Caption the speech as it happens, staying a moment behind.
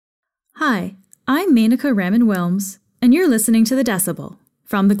Hi, I'm Menaka Raman-Wilms, and you're listening to The Decibel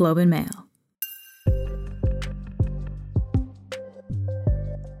from the Globe and Mail.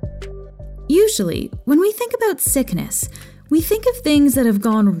 Usually, when we think about sickness, we think of things that have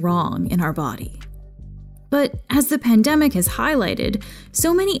gone wrong in our body. But as the pandemic has highlighted,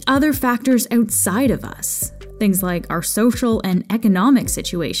 so many other factors outside of us, things like our social and economic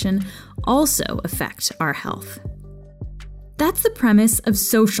situation, also affect our health. That's the premise of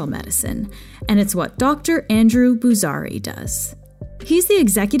social medicine, and it's what Dr. Andrew Boozary does. He's the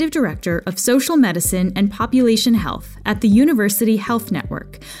Executive Director of Social Medicine and Population Health at the University Health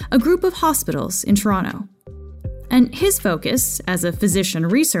Network, a group of hospitals in Toronto. And his focus, as a physician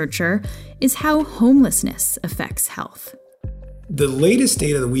researcher, is how homelessness affects health. The latest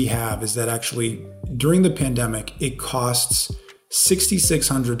data that we have is that actually during the pandemic, it costs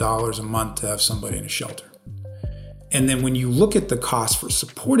 $6,600 a month to have somebody in a shelter. And then when you look at the cost for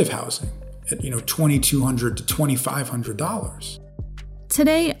supportive housing at $2,200 to $2,500.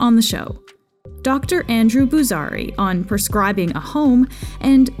 Today on the show, Dr. Andrew Boozary on prescribing a home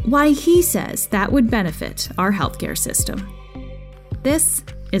and why he says that would benefit our healthcare system. This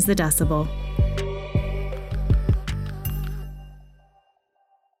is The Decibel.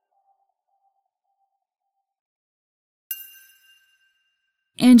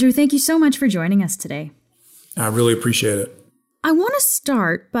 Andrew, thank you so much for joining us today. I really appreciate it. I want to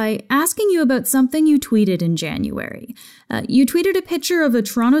start by asking you about something you tweeted in January. You tweeted a picture of a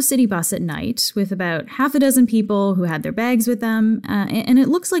Toronto City bus at night with about half a dozen people who had their bags with them, and it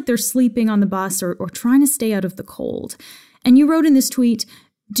looks like they're sleeping on the bus or trying to stay out of the cold. And you wrote in this tweet,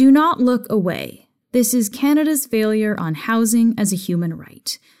 "Do not look away. This is Canada's failure on housing as a human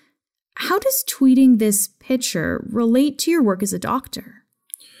right." How does tweeting this picture relate to your work as a doctor?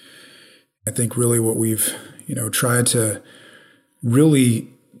 I think really what we've, tried to really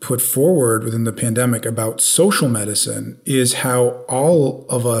put forward within the pandemic about social medicine is how all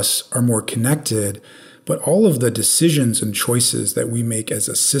of us are more connected, but all of the decisions and choices that we make as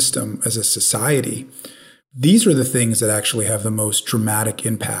a system, as a society, these are the things that actually have the most dramatic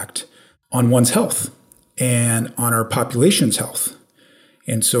impact on one's health and on our population's health.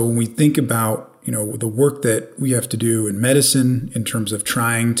 And so when we think about, the work that we have to do in medicine in terms of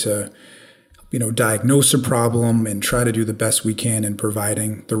trying to diagnose a problem and try to do the best we can in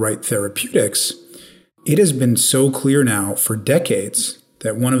providing the right therapeutics, it has been so clear now for decades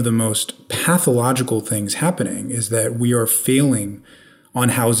that one of the most pathological things happening is that we are failing on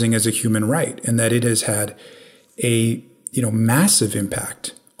housing as a human right, and that it has had a massive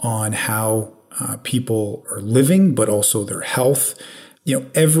impact on how people are living, but also their health,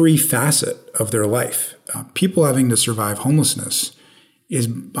 every facet of their life. People having to survive homelessness is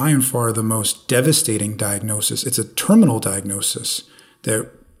by and far the most devastating diagnosis. It's a terminal diagnosis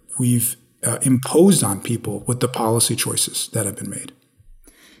that we've imposed on people with the policy choices that have been made.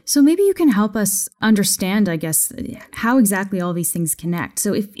 So maybe you can help us understand, I guess, how exactly all these things connect.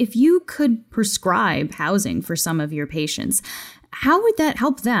 So if you could prescribe housing for some of your patients, how would that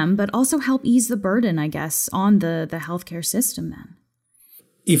help them, but also help ease the burden, I guess, on the healthcare system then?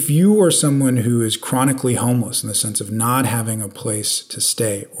 If you are someone who is chronically homeless in the sense of not having a place to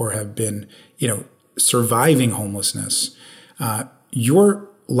stay or have been, surviving homelessness,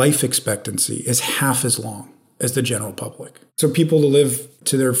 your life expectancy is half as long as the general public. So people to live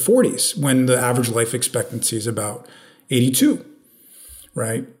to their 40s when the average life expectancy is about 82,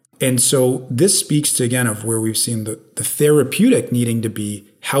 right? And so this speaks to, again, of where we've seen the therapeutic needing to be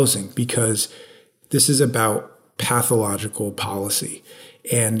housing, because this is about pathological policy.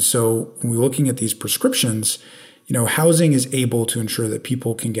 And so when we're looking at these prescriptions, housing is able to ensure that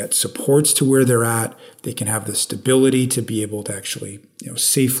people can get supports to where they're at. They can have the stability to be able to actually,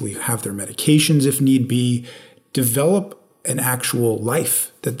 safely have their medications if need be, develop an actual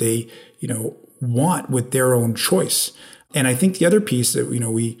life that they, want with their own choice. And I think the other piece that,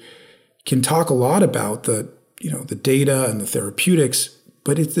 we can talk a lot about the data and the therapeutics,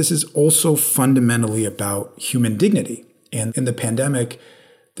 but this is also fundamentally about human dignity. And in the pandemic,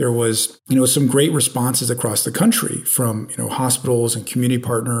 there was, some great responses across the country from, hospitals and community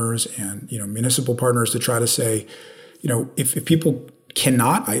partners and, municipal partners to try to say, if people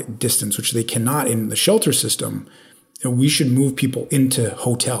cannot distance, which they cannot in the shelter system, we should move people into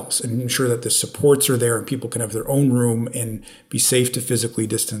hotels and ensure that the supports are there and people can have their own room and be safe to physically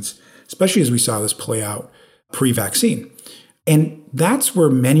distance, especially as we saw this play out pre-vaccine. And that's where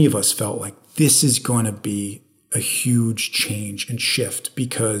many of us felt like this is going to be a huge change and shift,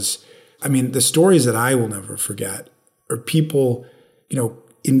 because, the stories that I will never forget are people,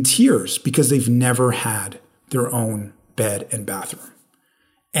 in tears because they've never had their own bed and bathroom.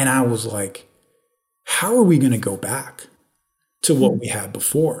 And I was like, how are we going to go back to what we had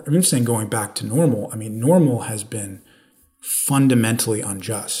before? I'm just saying going back to normal. I mean, normal has been fundamentally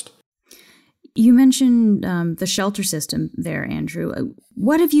unjust. You mentioned the shelter system there, Andrew.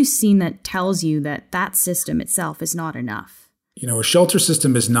 What have you seen that tells you that that system itself is not enough? A shelter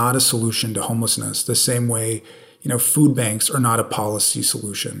system is not a solution to homelessness the same way, food banks are not a policy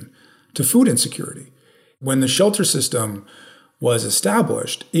solution to food insecurity. When the shelter system was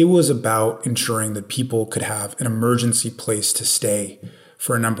established, it was about ensuring that people could have an emergency place to stay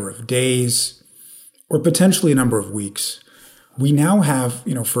for a number of days or potentially a number of weeks. We now have,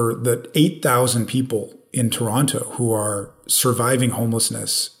 for the 8,000 people in Toronto who are surviving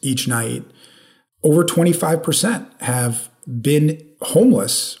homelessness each night, over 25% have been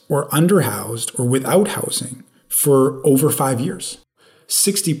homeless or underhoused or without housing for over 5 years.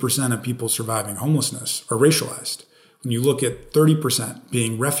 60% of people surviving homelessness are racialized. When you look at 30%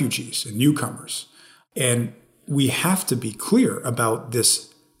 being refugees and newcomers. And we have to be clear about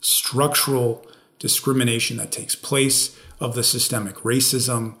this structural discrimination that takes place, of the systemic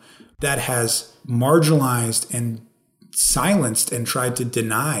racism that has marginalized and silenced and tried to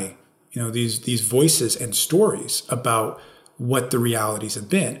deny, these voices and stories about what the realities have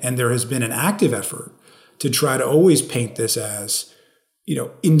been. And there has been an active effort to try to always paint this as,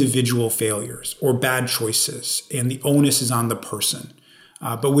 individual failures or bad choices, and the onus is on the person.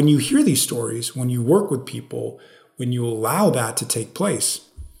 But when you hear these stories, when you work with people, when you allow that to take place,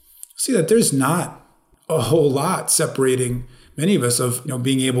 see that there's not a whole lot separating many of us of,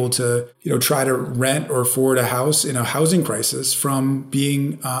 being able to, try to rent or afford a house in a housing crisis from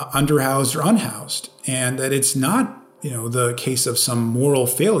being underhoused or unhoused. And that it's not, the case of some moral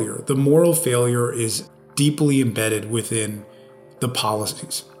failure. The moral failure is deeply embedded within the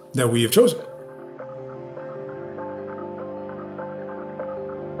policies that we have chosen.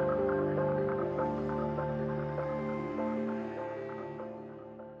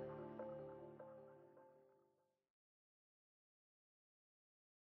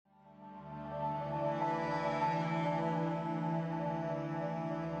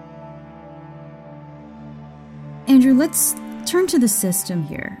 Andrew, let's turn to the system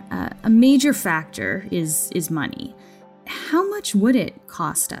here. A major factor is money. How much would it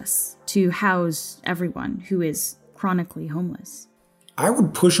cost us to house everyone who is chronically homeless? I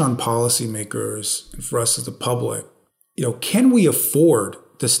would push on policymakers and for us as the public, can we afford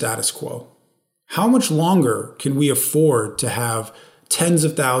the status quo? How much longer can we afford to have tens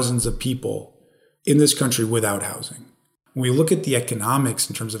of thousands of people in this country without housing? When we look at the economics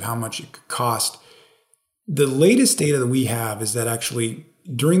in terms of how much it could cost, the latest data that we have is that actually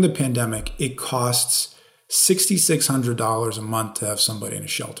during the pandemic, it costs $6,600 a month to have somebody in a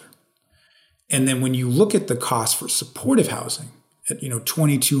shelter. And then when you look at the cost for supportive housing at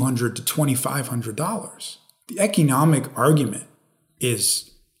 $2,200 to $2,500, the economic argument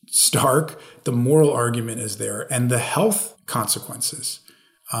is stark, the moral argument is there, and the health consequences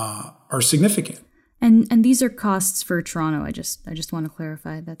are significant. And these are costs for Toronto. I just want to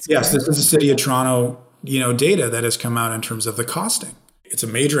clarify that's yes, correct. This is the City of Toronto data that has come out in terms of the costing. It's a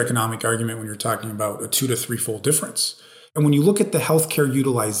major economic argument when you're talking about a 2 to 3-fold difference. And when you look at the healthcare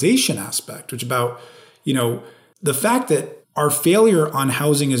utilization aspect, which about, the fact that our failure on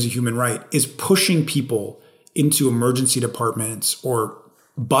housing as a human right is pushing people into emergency departments or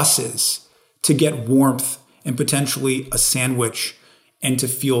buses to get warmth and potentially a sandwich and to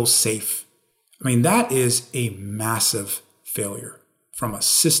feel safe. I mean, that is a massive failure from a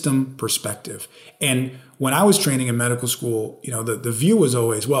system perspective. And when I was training in medical school, the view was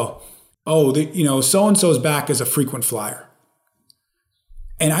always, so-and-so's back as a frequent flyer.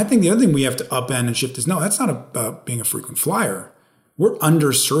 And I think the other thing we have to upend and shift is, no, that's not about being a frequent flyer. We're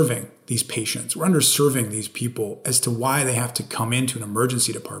underserving these patients. We're underserving these people as to why they have to come into an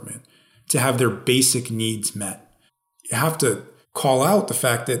emergency department to have their basic needs met. You have to call out the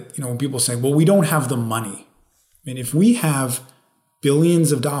fact that, when people say, well, we don't have the money. I mean, if we have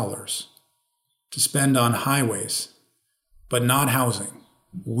billions of dollars to spend on highways, but not housing,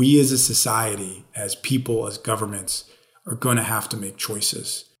 we as a society, as people, as governments, are going to have to make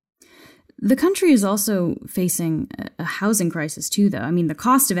choices. The country is also facing a housing crisis too, though. I mean, the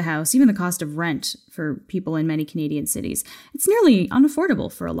cost of a house, even the cost of rent for people in many Canadian cities, it's nearly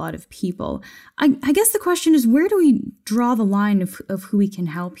unaffordable for a lot of people. I guess the question is, where do we draw the line of who we can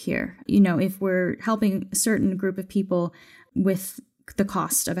help here? If we're helping a certain group of people with the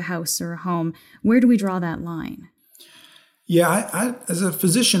cost of a house or a home, where do we draw that line? Yeah, I as a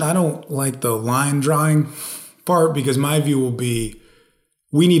physician, I don't like the line drawing part, because my view will be,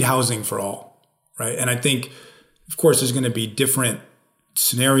 we need housing for all, right? And I think, of course, there's going to be different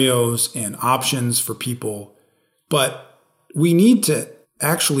scenarios and options for people, but we need to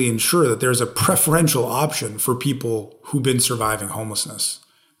actually ensure that there's a preferential option for people who've been surviving homelessness,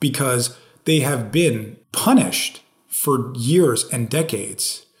 because they have been punished for years and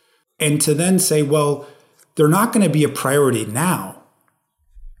decades. And to then say, well, they're not going to be a priority now.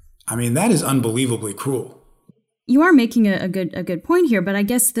 I mean, that is unbelievably cruel. You are making a good point here, but I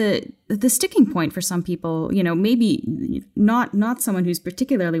guess the sticking point for some people, maybe not someone who's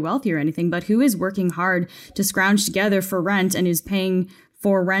particularly wealthy or anything, but who is working hard to scrounge together for rent and is paying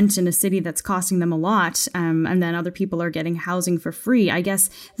for rent in a city that's costing them a lot, and then other people are getting housing for free. I guess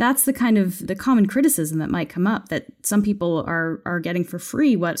that's the kind of the common criticism that might come up, that some people are getting for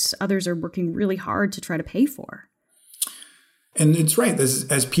free what others are working really hard to try to pay for. And it's right.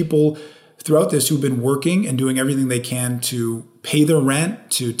 As people throughout this who've been working and doing everything they can to pay their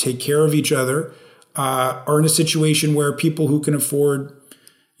rent, to take care of each other, are in a situation where people who can afford,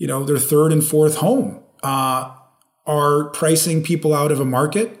 their third and fourth home, are pricing people out of a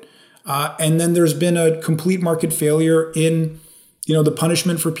market. And then there's been a complete market failure in, the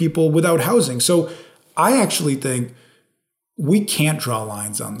punishment for people without housing. So I actually think we can't draw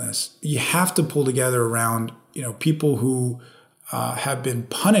lines on this. You have to pull together around, people who have been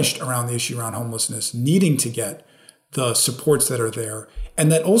punished around the issue around homelessness, needing to get the supports that are there. And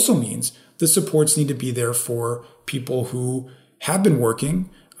that also means the supports need to be there for people who have been working,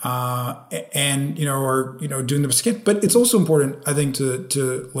 and are doing the best they can. But it's also important, I think,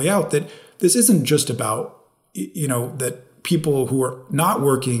 to lay out that this isn't just about that people who are not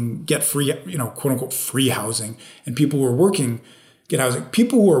working get free, quote unquote free housing, and people who are working get housing.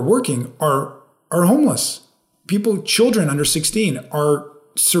 People who are working are homeless. Children under 16 are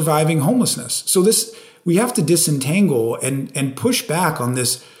surviving homelessness. So we have to disentangle and push back on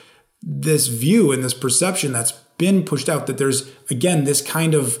this view and this perception that's been pushed out, that there's, again, this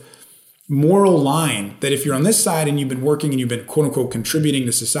kind of moral line that if you're on this side and you've been working and you've been, quote unquote, contributing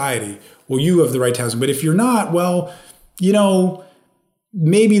to society, well, you have the right to housing. But if you're not, well,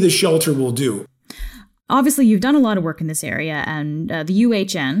 maybe the shelter will do. Obviously, you've done a lot of work in this area, and the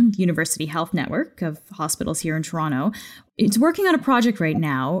UHN, University Health Network of hospitals here in Toronto, it's working on a project right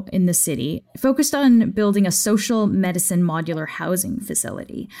now in the city focused on building a social medicine modular housing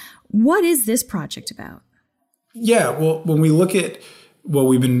facility. What is this project about? Yeah, well, when we look at what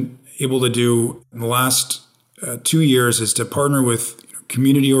we've been able to do in the last 2 years is to partner with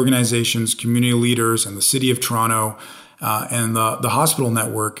community organizations, community leaders, and the city of Toronto and the hospital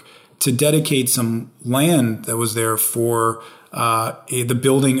network to dedicate some land that was there for the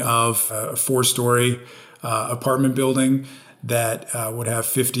building of a 4-story apartment building that would have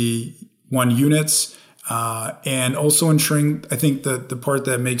 51 units. And also ensuring, I think that the part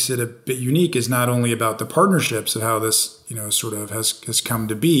that makes it a bit unique is not only about the partnerships of how this, sort of has come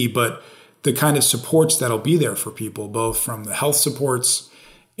to be, but the kind of supports that'll be there for people, both from the health supports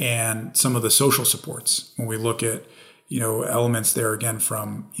and some of the social supports. When we look at, elements there, again,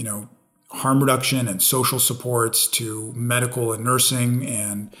 from, harm reduction and social supports to medical and nursing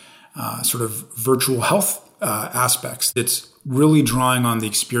and sort of virtual health aspects. It's really drawing on the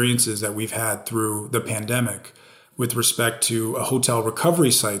experiences that we've had through the pandemic with respect to a hotel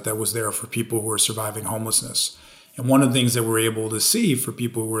recovery site that was there for people who are surviving homelessness. And one of the things that we're able to see for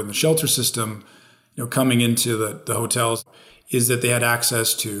people who are in the shelter system, coming into the hotels, is that they had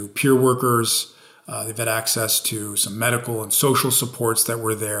access to peer workers. They've had access to some medical and social supports that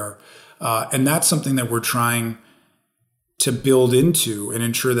were there. And that's something that we're trying to build into and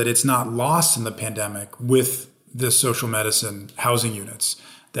ensure that it's not lost in the pandemic with the social medicine housing units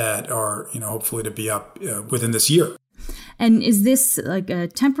that are, hopefully to be up within this year. And is this like a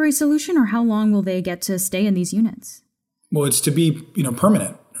temporary solution, or how long will they get to stay in these units? Well, it's to be,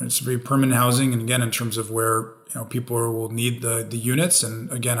 permanent. It's to be permanent housing. And again, in terms of where, people will need the units.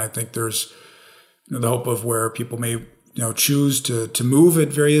 And again, I think there's the hope of where people may, choose to move at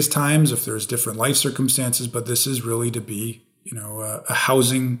various times if there's different life circumstances. But this is really to be, a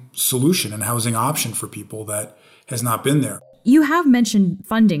housing solution and housing option for people that has not been there. You have mentioned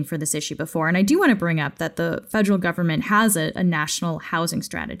funding for this issue before, and I do want to bring up that the federal government has a national housing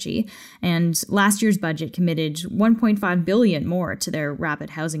strategy, and last year's budget committed $1.5 billion more to their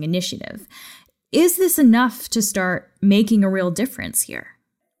rapid housing initiative. Is this enough to start making a real difference here?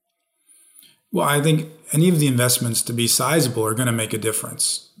 Well, I think any of the investments to be sizable are going to make a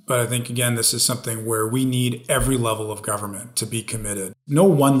difference. But I think, again, this is something where we need every level of government to be committed. No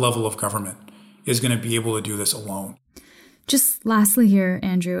one level of government is going to be able to do this alone. Just lastly here,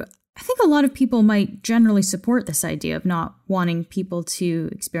 Andrew, I think a lot of people might generally support this idea of not wanting people to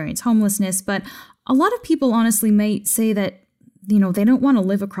experience homelessness, but a lot of people honestly might say that they don't want to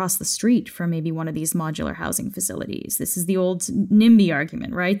live across the street from maybe one of these modular housing facilities. This is the old NIMBY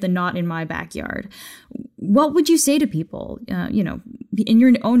argument, right? The not in my backyard. What would you say to people, in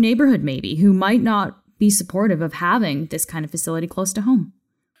your own neighborhood maybe, who might not be supportive of having this kind of facility close to home?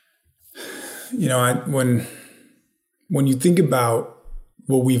 When you think about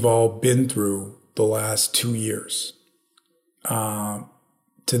what we've all been through the last 2 years, to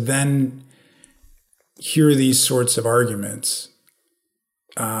then hear these sorts of arguments,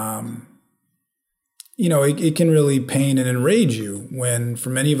 it can really pain and enrage you when, for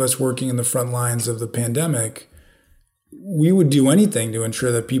many of us working in the front lines of the pandemic, we would do anything to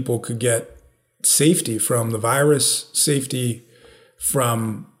ensure that people could get safety from the virus, safety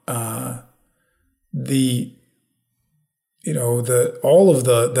from all of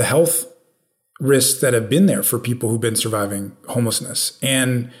the health risks that have been there for people who've been surviving homelessness.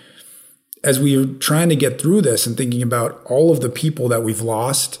 And as we are trying to get through this and thinking about all of the people that we've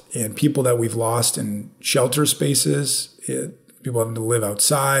lost and people that we've lost in shelter spaces, people having to live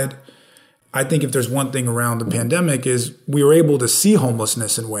outside, I think if there's one thing around the pandemic is we were able to see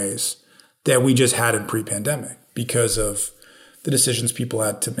homelessness in ways that we just hadn't pre-pandemic because of the decisions people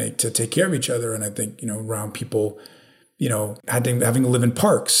had to make to take care of each other. And I think, around people, having to live in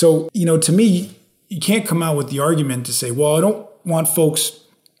parks. So, to me, you can't come out with the argument to say, well, I don't want folks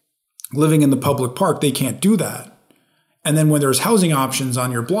living in the public park. They can't do that. And then when there's housing options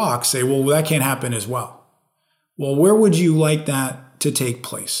on your block, say, well, that can't happen as well. Well, where would you like that to take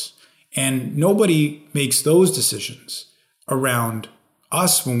place? And nobody makes those decisions around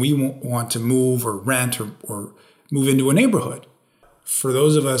us when we want to move or rent or move into a neighborhood. For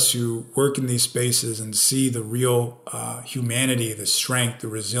those of us who work in these spaces and see the real humanity, the strength, the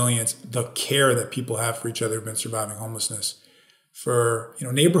resilience, the care that people have for each other who've been surviving homelessness, for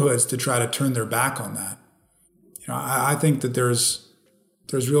neighborhoods to try to turn their back on that, I think that there's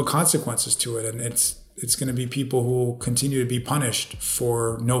real consequences to it, and it's going to be people who will continue to be punished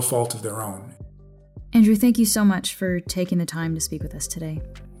for no fault of their own. Andrew, thank you so much for taking the time to speak with us today.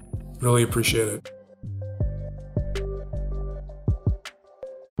 Really appreciate it.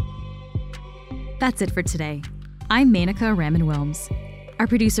 That's it for today. I'm Menaka Raman-Wilms. Our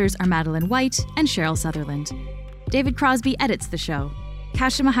producers are Madeline White and Cheryl Sutherland. David Crosby edits the show.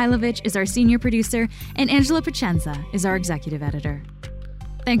 Kasia Mihailovich is our senior producer, and Angela Pacenza is our executive editor.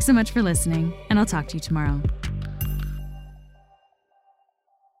 Thanks so much for listening, and I'll talk to you tomorrow.